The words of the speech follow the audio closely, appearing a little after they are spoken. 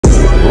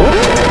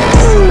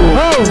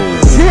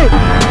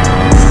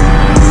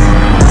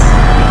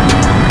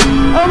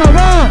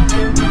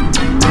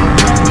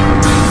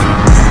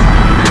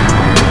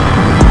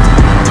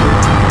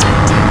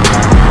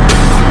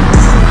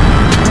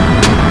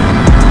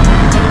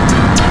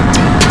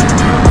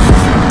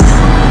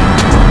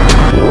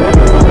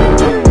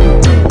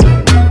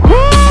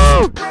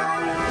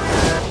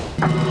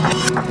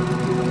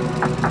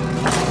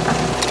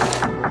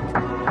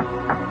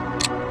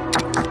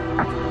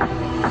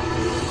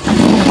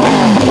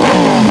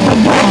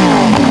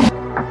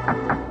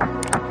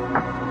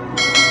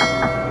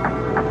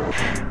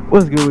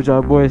What's good with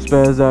y'all boys,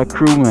 Spaz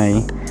crew,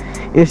 man?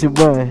 It's your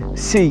boy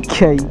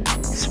CK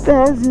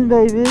Spazzing,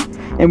 baby,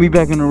 and we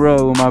back on the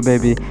road with my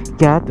baby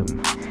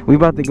Gotham. We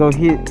about to go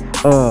hit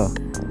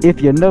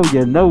if you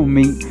know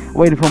me.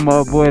 Waiting for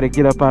my boy to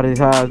get up out of his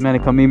house, man,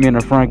 and come meet me in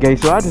the front gate.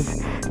 So I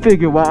just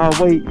figured while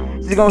I wait,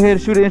 just go ahead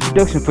and shoot an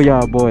introduction for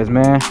y'all boys,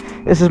 man.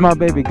 This is my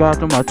baby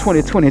Gotham, my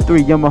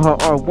 2023 Yamaha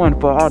R1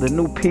 for all the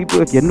new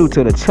people. If you're new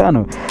to the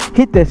channel,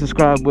 hit that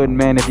subscribe button,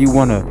 man, if you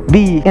want to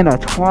be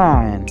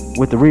intertwined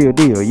with the real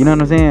deal. You know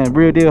what I'm saying?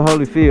 Real deal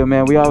Holyfield,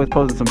 man. We always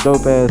posting some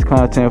dope ass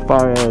content,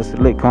 fire ass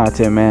lit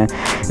content, man.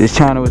 This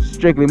channel is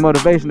strictly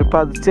motivation and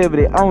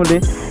positivity only.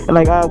 And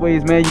like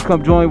always, man, you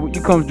come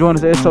join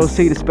us at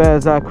S.O.C, the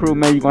Spaz crew,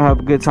 man. You're gonna have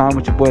a good time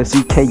with your boy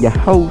CK, your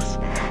host.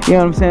 You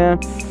know what I'm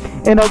saying?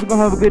 And we're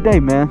gonna have a good day,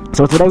 man.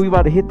 So today we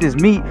about to hit this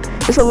meet.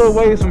 It's a little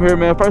ways from here,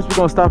 man. First we're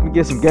gonna stop and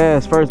get some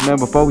gas first, man,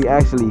 before we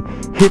actually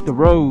hit the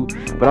road.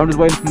 But I'm just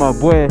waiting for my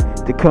boy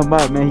to come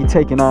out, man. He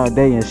taking all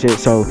day and shit.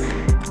 So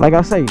like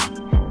I say,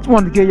 just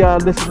wanted to give y'all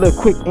a little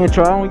quick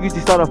intro. I don't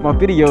usually start off my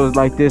videos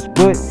like this,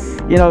 but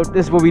you know,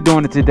 this is what we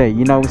doing it today.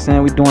 You know what I'm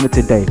saying? We doing it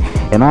today.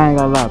 And I ain't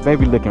gonna lie,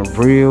 baby looking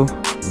real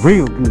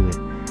good.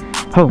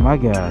 Oh my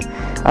God.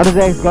 I just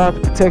ask God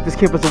to protect us,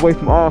 keep us away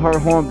from all hurt,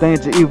 harm,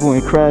 danger, evil,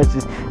 and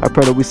crashes. I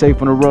pray that we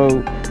safe on the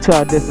road to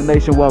our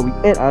destination while we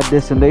at our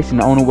destination,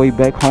 on the way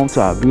back home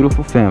to our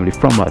beautiful family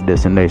from our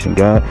destination,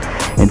 God.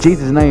 In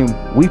Jesus' name,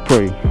 we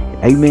pray.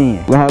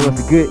 Amen. We'll have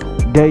us a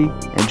good day,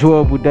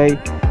 enjoyable day,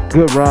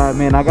 good ride,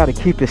 man. I got to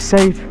keep it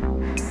safe,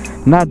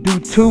 not do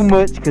too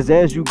much, because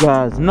as you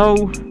guys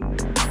know,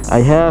 I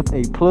have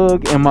a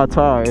plug in my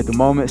tire at the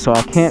moment, so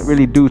I can't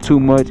really do too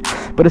much.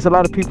 But it's a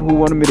lot of people who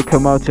wanted me to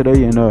come out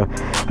today, and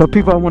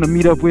people I want to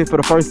meet up with for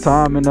the first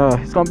time, and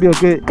it's gonna be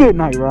a good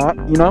night ride.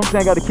 You know what I'm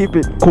saying? I gotta keep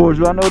it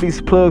cordial. I know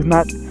these plugs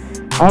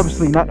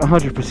obviously not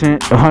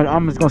 100%.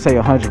 I'm just gonna say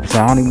 100%.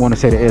 I don't even want to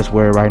say the S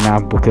word right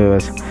now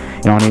because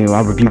you know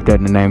I rebuke that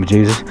in the name of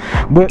Jesus.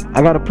 But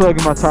I got a plug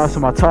in my tire, so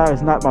my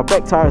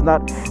back tire is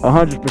not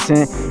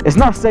 100%. It's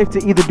not safe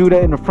to either do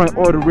that in the front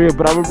or the rear,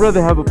 but I would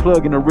rather have a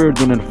plug in the rear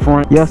than in the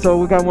front. Yeah, so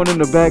we got one in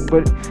the back,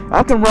 but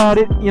I can ride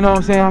it. You know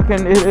what I'm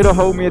saying? It'll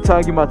hold me until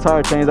I get my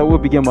tire changed. I will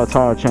be getting my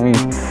tire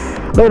changed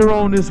later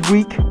on this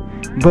week.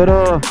 But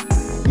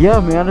yeah,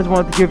 man, I just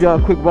wanted to give y'all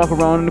a quick walk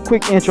around and a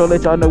quick intro,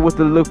 let y'all know what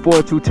to look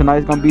forward to tonight.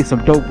 It's gonna be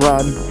some dope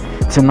riding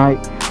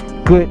tonight.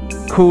 Good,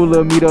 cool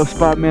little meet-up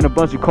spot, man. A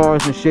bunch of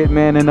cars and shit,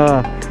 man. And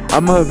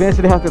I'm gonna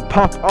eventually have to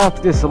pop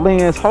off this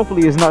lens.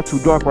 Hopefully it's not too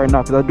dark right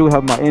now, because I do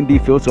have my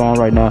ND filter on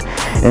right now,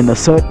 and the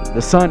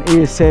sun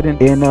is setting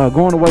and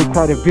going away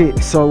quite a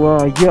bit.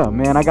 So yeah,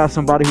 man, I got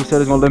somebody who said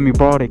it's gonna let me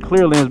borrow their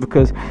clear lens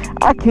because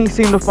I can't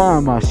seem to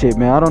find my shit,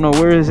 man. I don't know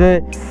where it's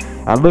at.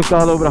 I looked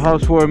all over the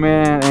house for it,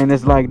 man, and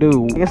it's like,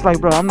 dude, it's like,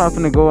 bro, I'm not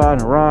gonna go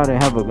out and ride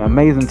and have an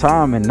amazing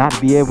time and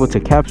not be able to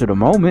capture the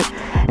moment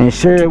and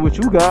share it with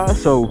you guys.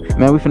 So,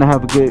 man, we finna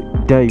have a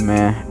good day,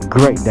 man.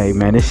 Great day,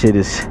 man. This shit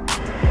is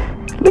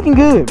looking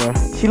good, bro.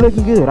 She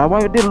looking good.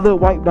 I did a little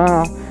wipe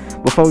down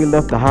before we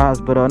left the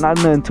house, but not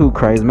nothing too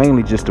crazy.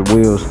 Mainly just the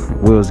wheels.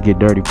 Wheels get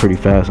dirty pretty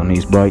fast on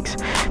these bikes,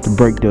 the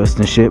brake dust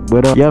and shit.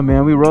 But yeah,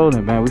 man, we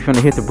rolling, man. We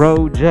finna hit the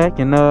road, Jack,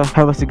 and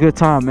have us a good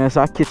time, man.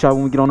 So I'll catch y'all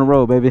when we get on the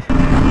road, baby.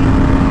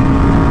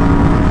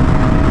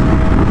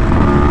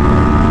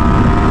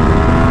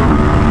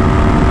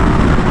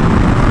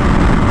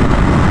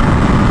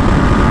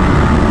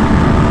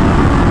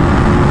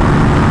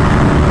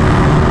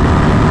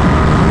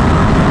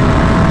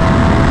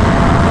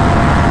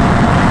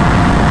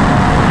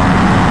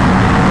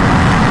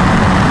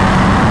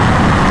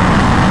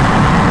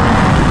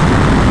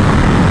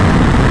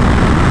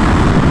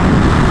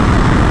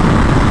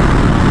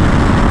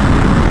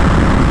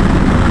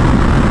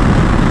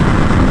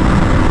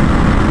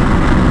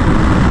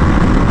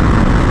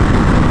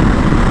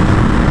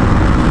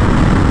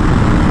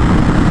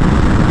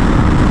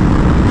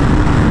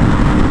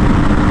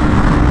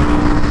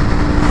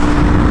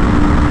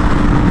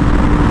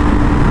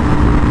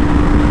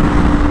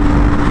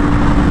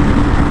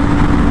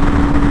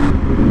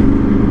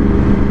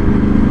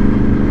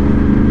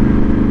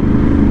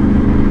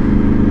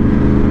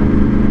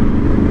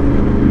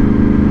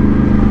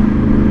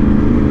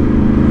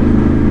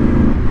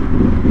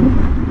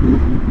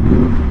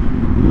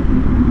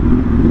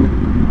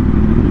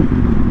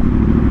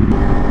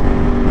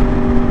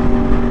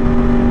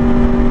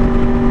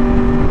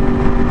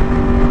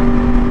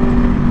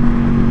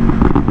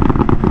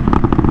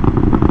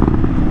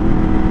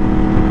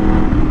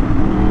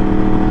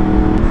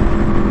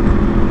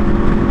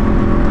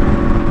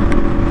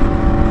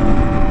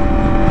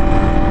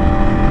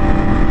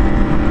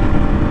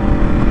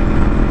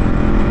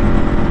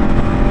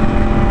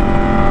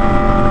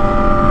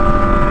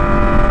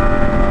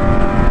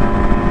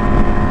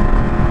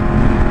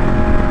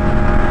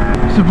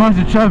 A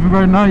bunch of traffic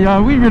right now,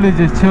 y'all. We really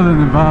just chilling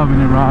and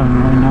vibing and riding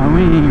right now.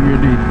 We ain't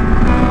really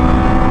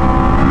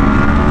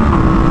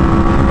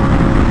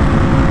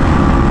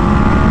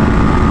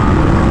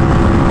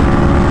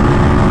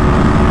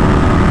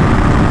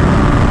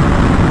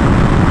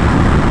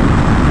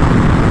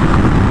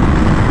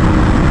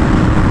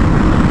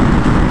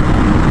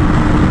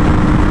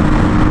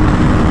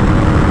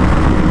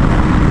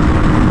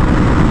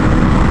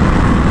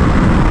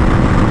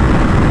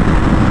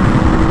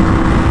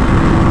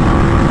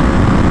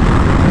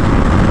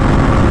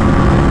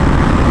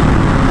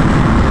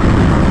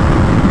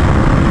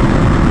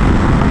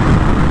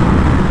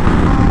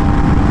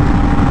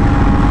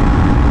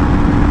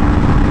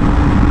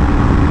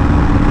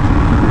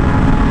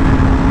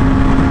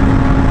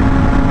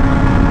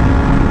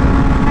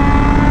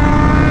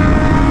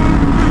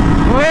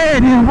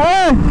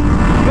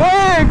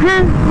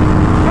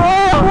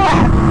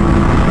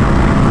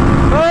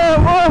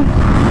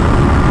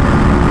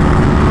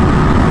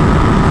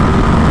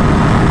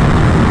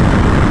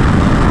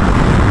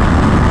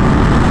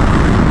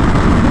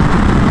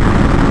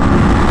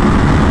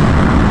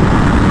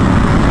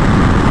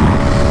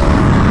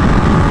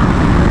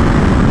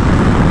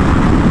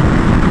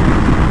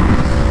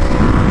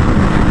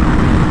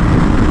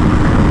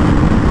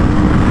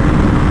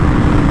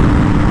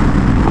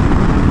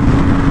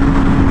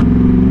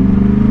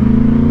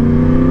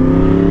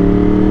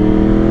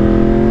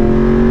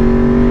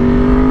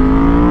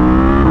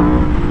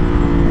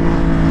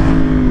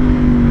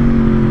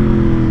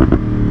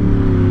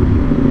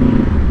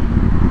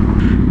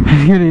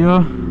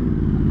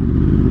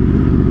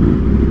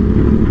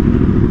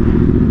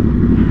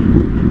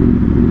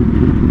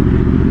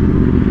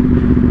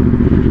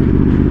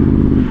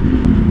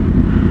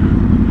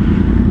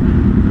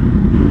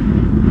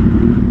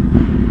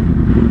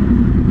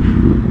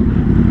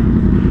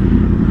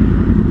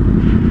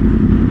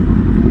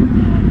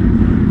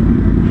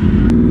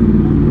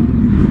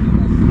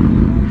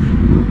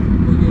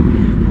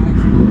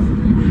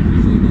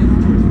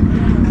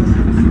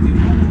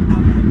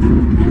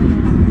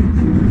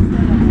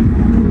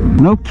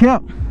No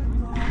cap.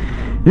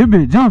 It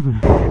been jumping.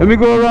 Let me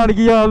go around and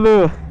give y'all a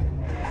little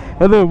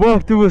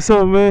walkthrough or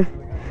something, man.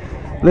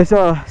 Let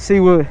y'all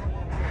see what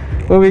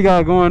we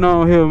got going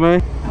on here,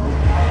 man.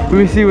 Let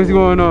me see what's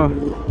going on.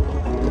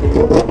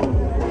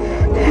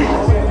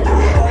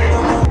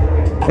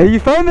 Hey, you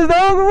famous,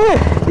 dog, or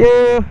what?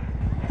 Yeah.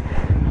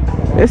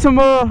 It's some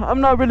I'm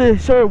not really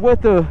sure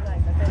what the,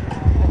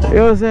 you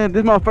know what I'm saying?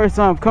 This is my first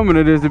time coming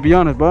to this, to be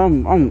honest, but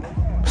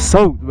I'm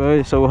soaked, bro.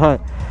 It's so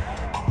hot.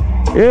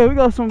 Yeah, we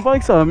got some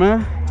bikes out,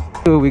 man.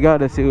 See what we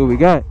got. Let's see what we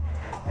got.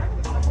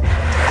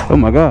 Oh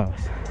my gosh.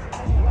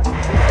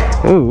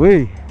 Oh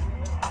wee.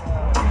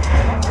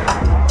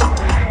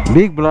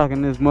 Big block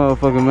in this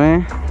motherfucker,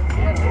 man.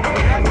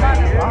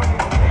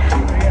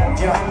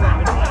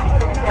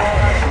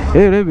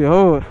 Yeah, they be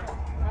hard.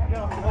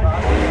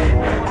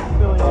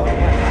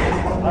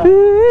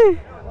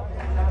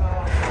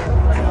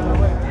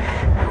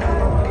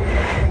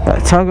 Got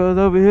tacos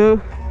over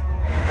here.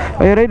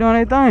 Oh yeah, they doing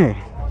their thing.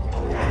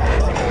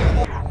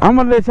 I'm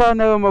gonna let y'all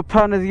know when my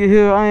partners get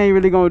here. I ain't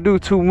really gonna do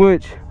too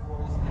much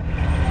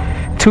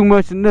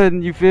of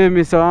nothing, you feel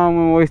me? So I don't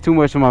wanna waste too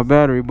much of my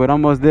battery, but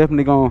I'm most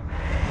definitely gonna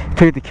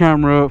pick the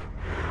camera up.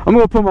 I'm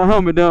gonna put my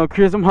helmet down,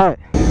 Chris. I'm hot.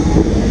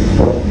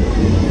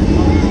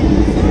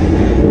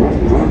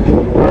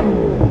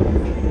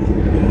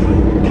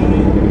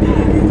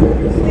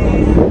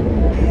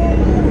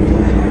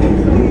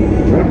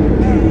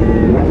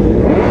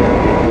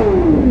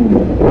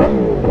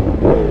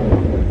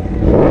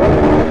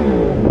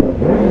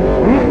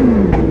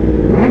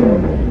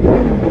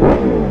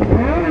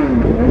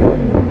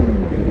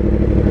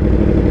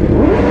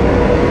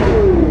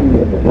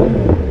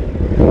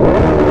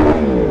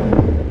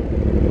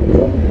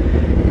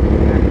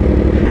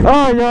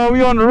 Alright, y'all,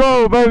 we on the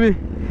road, baby.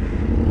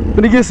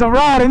 Gonna get some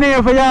riding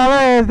in for y'all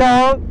ass,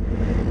 dog.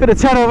 Gonna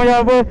chat over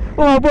y'all boy.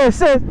 What my boy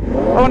says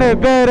on that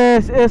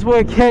badass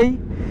S.O.C.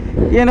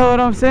 You know what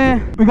I'm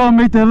saying? We gonna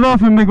make that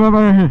love and make one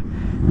right here.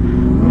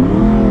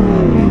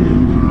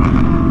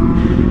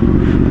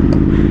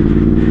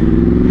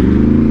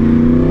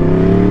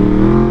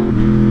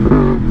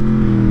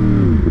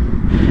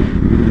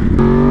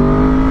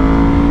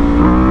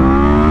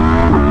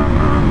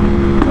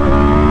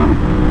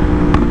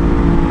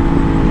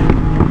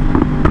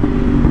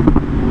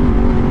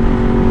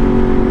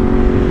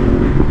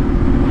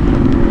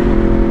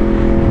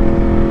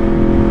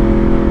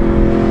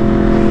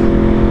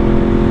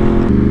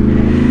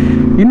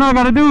 You know I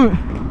gotta do it.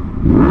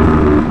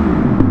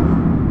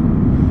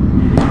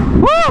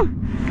 Woo!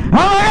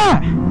 Oh my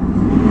God!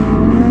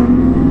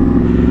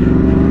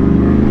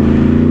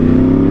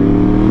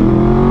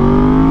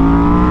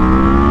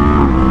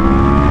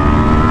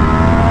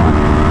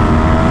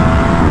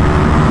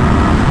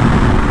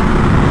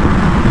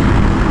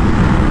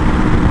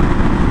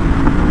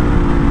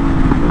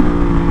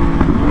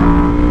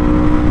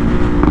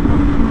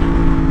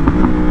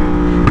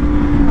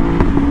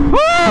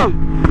 Woo!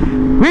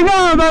 We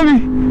going, baby.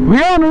 We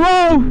on the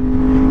road,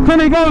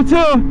 finna go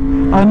to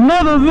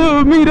another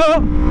little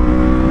meetup.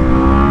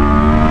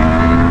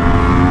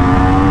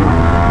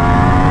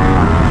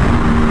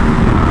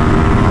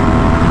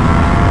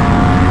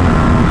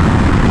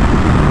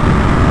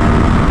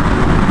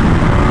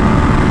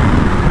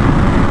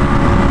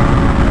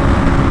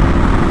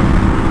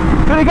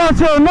 Finna go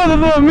to another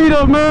little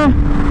meetup, man.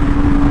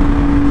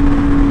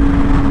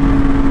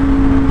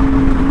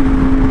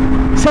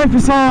 Safe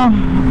and sound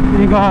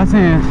in God's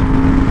hands.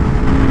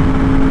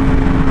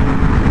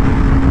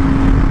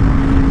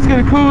 Get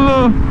a cool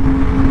little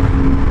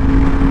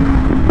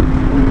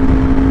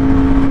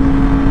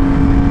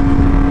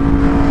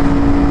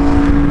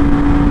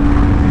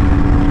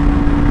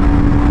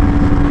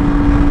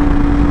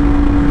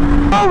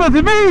you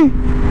versus me,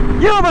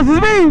 you versus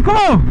me, come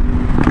on.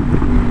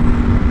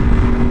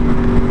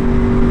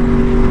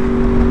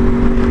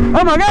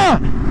 Oh my God,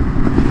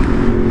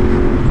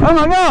 oh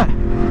my God.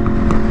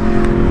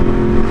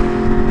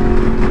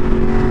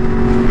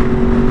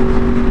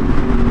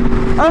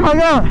 Oh my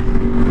God.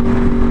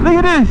 Look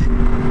at this!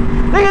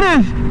 Look at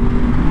this!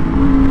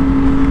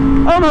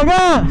 Oh my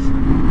gosh!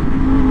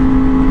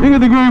 Look at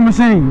the green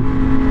machine.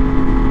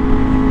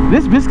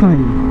 This bitch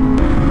clean.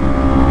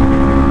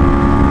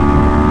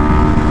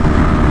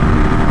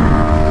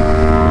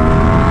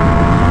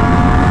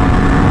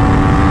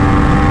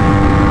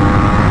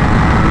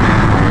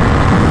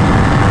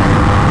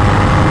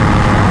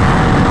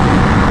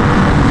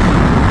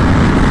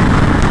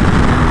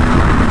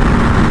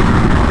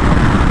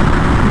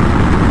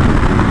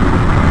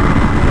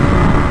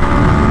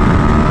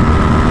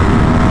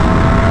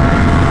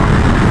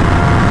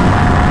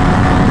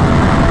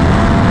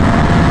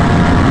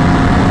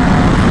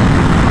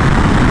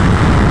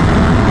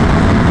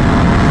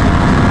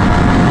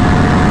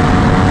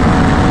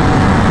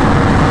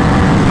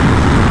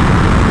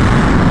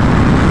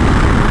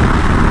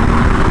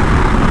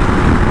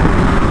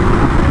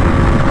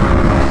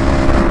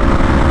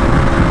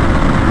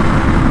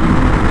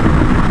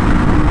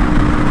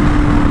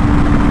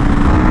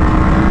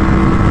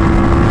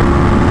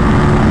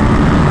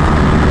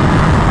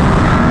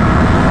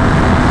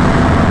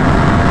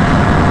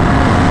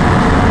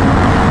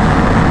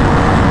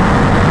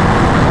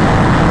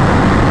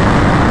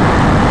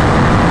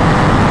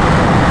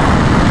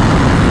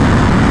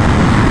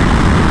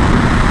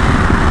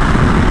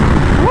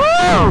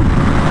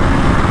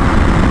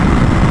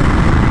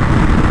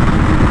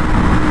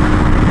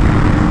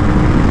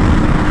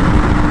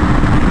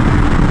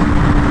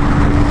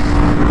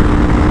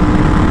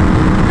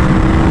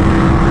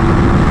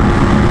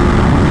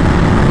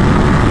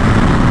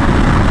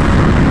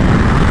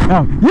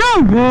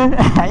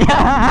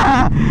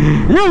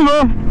 Yeah,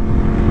 bro.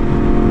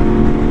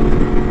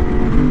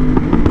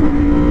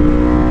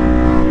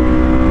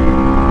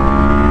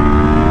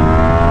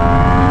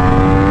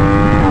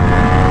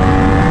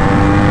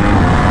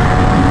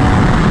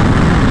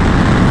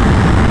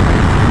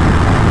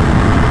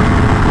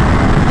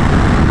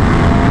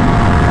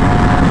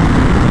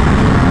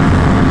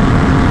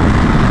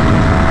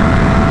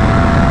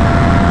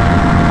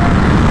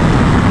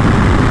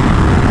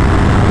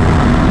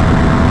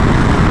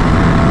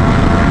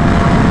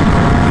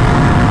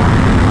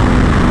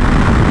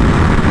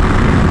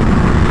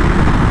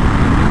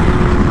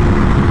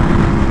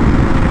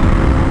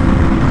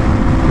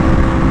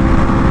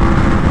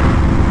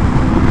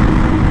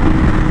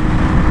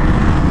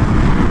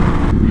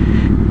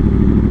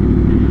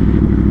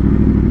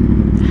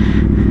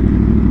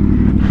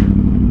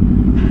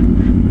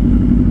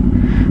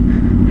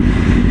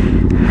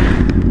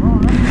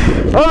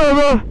 Hello,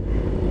 bro.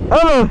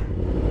 Hello.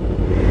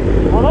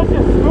 Well, that's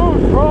just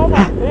smooth, bro. I'm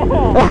like,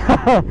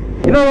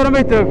 damn. You know what? I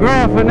make the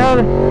grand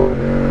finale.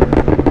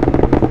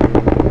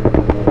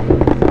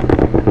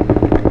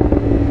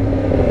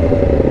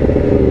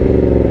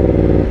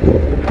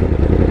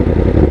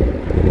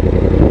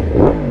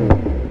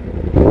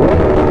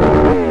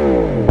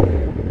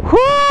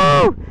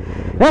 Whoo!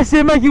 That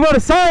shit make you want to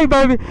sing,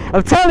 baby.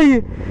 I'm telling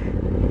you.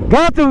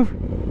 Got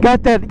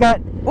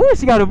that. Ooh,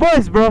 she got a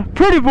voice, bro.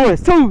 Pretty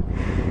voice too.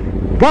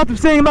 Got them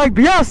singing like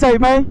Beyonce,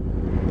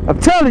 man. I'm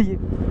telling you.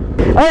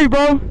 Hey,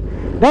 bro,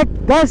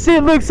 that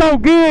shit looks so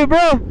good,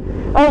 bro.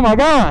 Oh my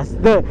gosh,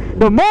 the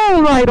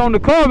moonlight on the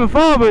carbon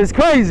fiber is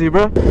crazy,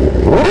 bro.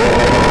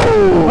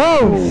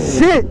 Oh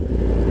shit,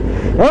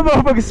 that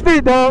motherfucker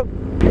spit, dog.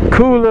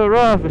 Cool little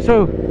ride for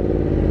sure.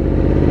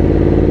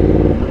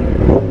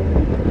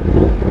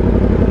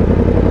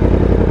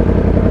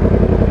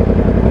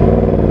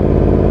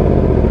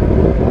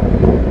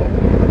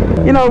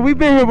 You know, we've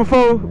been here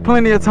before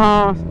plenty of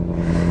times.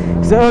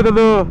 It's the other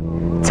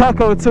little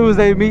Taco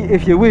Tuesday meet,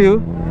 if you will.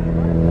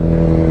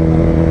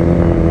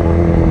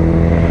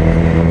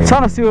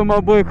 Trying to see what my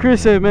boy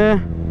Chris said, man.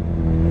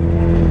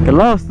 I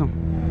lost him.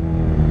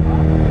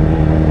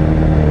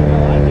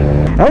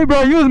 Hey,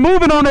 bro, you was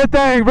moving on that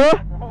thing, bro. I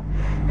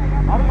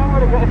don't know where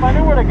to go. If I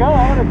knew where to go,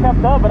 I would have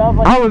kept up. But I was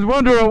like, I was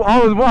wondering.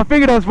 I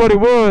figured that's what it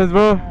was,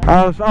 bro.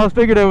 I was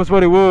figured that was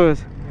what it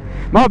was.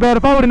 My bad.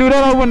 If I would have knew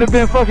that, I wouldn't have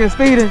been fucking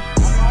speeding.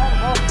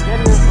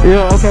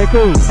 Yeah. Okay.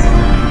 Cool.